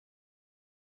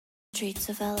Streets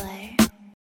of LA.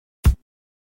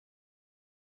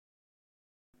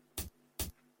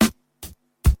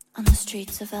 On the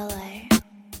streets of LA,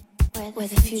 where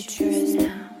the future is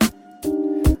now.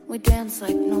 We dance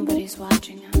like nobody's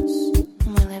watching us,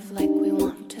 and we live like we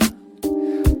want to.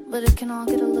 But it can all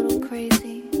get a little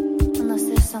crazy, unless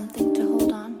there's something to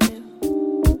hold on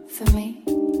to. For me,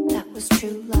 that was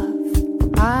true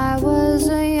love. I was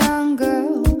a young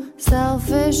girl,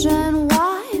 selfish and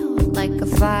wild, like a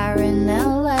fire in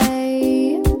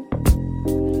LA.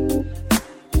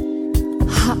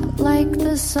 Hot like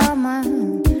the summer,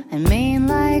 and mean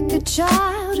like a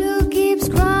child who keeps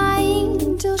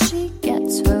crying till she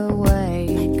gets her way.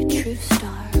 Like a true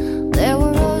star. There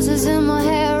were roses in my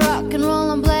hair, rock and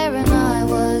roll and blaring. I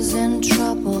was in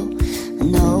trouble,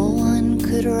 and no one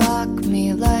could rock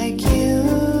me like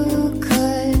you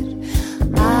could.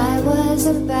 I was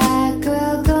a bad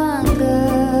girl gone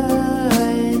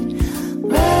good.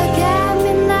 Look at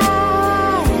me now,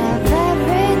 I have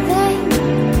everything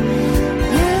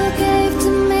you gave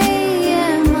to me,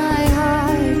 and my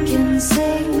heart can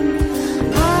sing.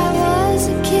 I was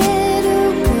a kid who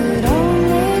could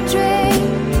only dream,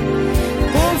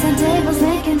 dancing tables,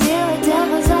 making deal with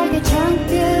devils like a drunk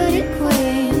beauty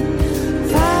queen,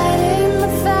 fighting the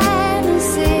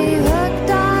fantasy, hooked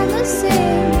on the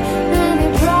scene, and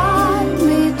it brought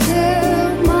me to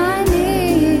my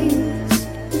knees.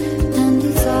 And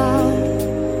it's all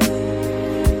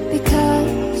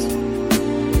because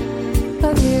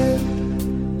of you.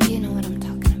 You know what I'm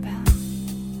talking about.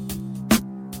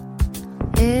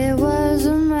 It was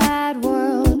a mad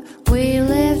world. We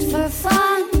lived for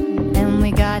fun, and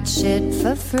we got shit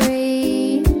for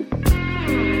free.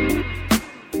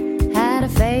 Had a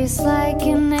face like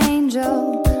an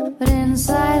angel, but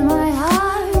inside my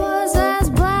heart was as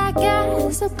black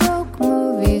as a broke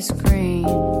movie screen.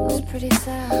 It was pretty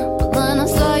sad. But then I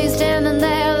saw you standing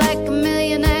there like a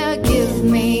millionaire. Give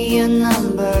me your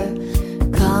number,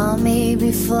 call me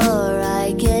before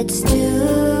I get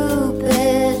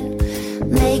stupid.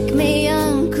 Make me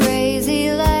young,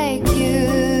 crazy like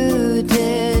you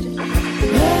did.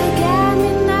 Look at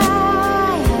me now,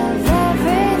 I have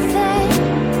everything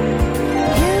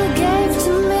you gave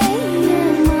to me,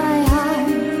 and my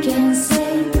heart can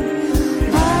sing.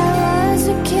 I was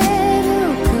a kid who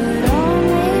could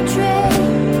only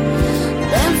dream,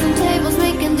 dancing tables,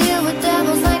 making deal with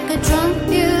devils like a drunk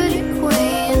beauty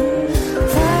queen,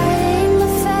 fighting the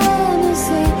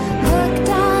fantasy, hooked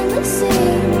on the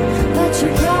scene. But you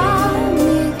brought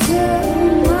me to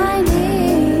my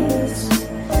knees,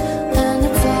 and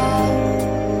it's all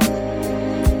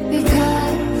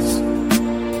because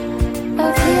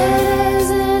of it.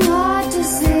 Isn't hard to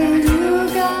see. You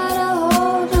got a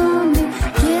hold on me.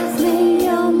 Give me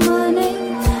your money,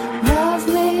 love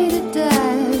me to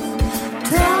death.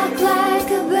 Talk like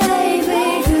a baby,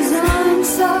 'cause I'm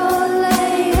so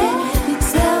late. You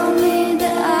tell me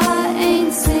that I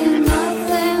ain't seen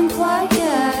nothing quite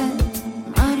yet.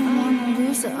 I don't wanna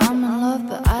lose it, I'm in love,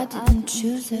 but I didn't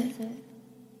choose it.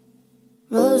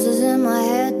 Roses in my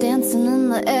hair, dancing in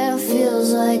the air, feels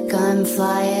like I'm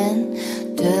flying.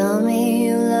 Tell me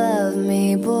you love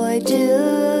me, boy,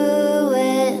 do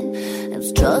it.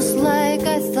 It's just like